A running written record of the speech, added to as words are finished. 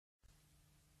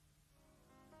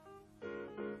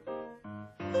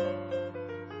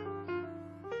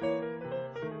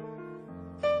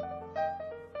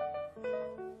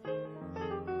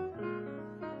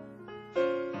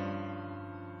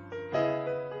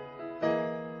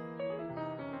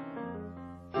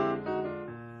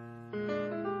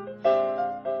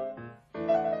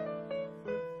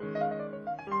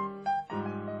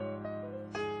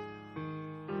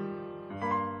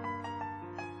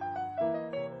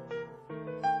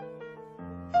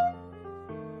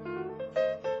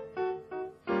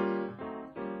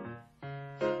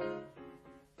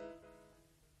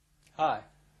Hi,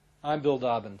 I'm Bill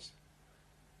Dobbins.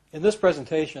 In this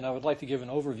presentation, I would like to give an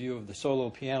overview of the solo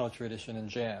piano tradition in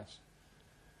jazz.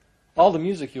 All the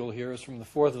music you'll hear is from the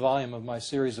fourth volume of my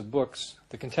series of books,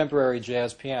 The Contemporary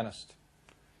Jazz Pianist.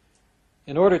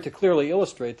 In order to clearly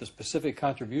illustrate the specific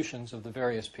contributions of the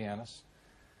various pianists,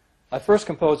 I first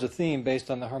composed a theme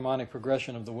based on the harmonic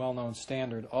progression of the well-known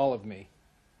standard, All of Me.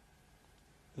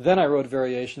 Then I wrote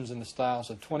variations in the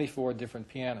styles of 24 different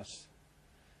pianists.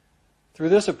 Through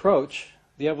this approach,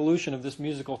 the evolution of this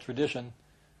musical tradition,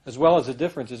 as well as the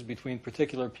differences between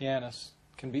particular pianists,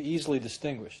 can be easily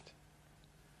distinguished.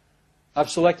 I've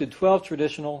selected 12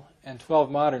 traditional and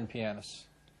 12 modern pianists.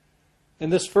 In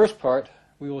this first part,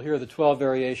 we will hear the 12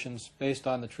 variations based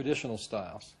on the traditional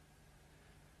styles.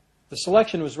 The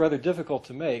selection was rather difficult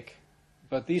to make,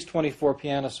 but these 24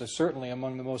 pianists are certainly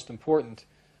among the most important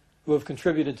who have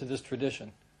contributed to this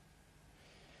tradition.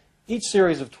 Each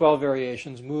series of 12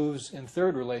 variations moves in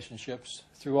third relationships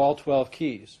through all 12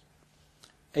 keys: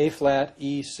 A flat,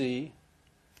 E, C,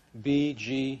 B,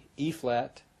 G, E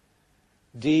flat,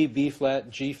 D, B flat,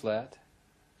 G flat,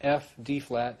 F, D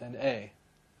flat, and A.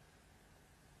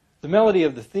 The melody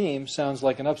of the theme sounds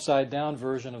like an upside-down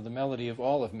version of the melody of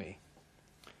All of Me.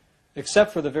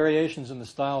 Except for the variations in the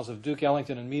styles of Duke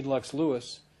Ellington and Meade Lux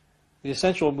Lewis, the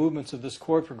essential movements of this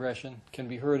chord progression can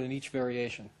be heard in each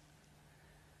variation.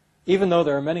 Even though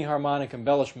there are many harmonic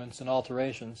embellishments and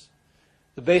alterations,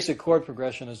 the basic chord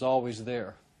progression is always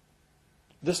there.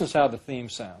 This is how the theme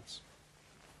sounds.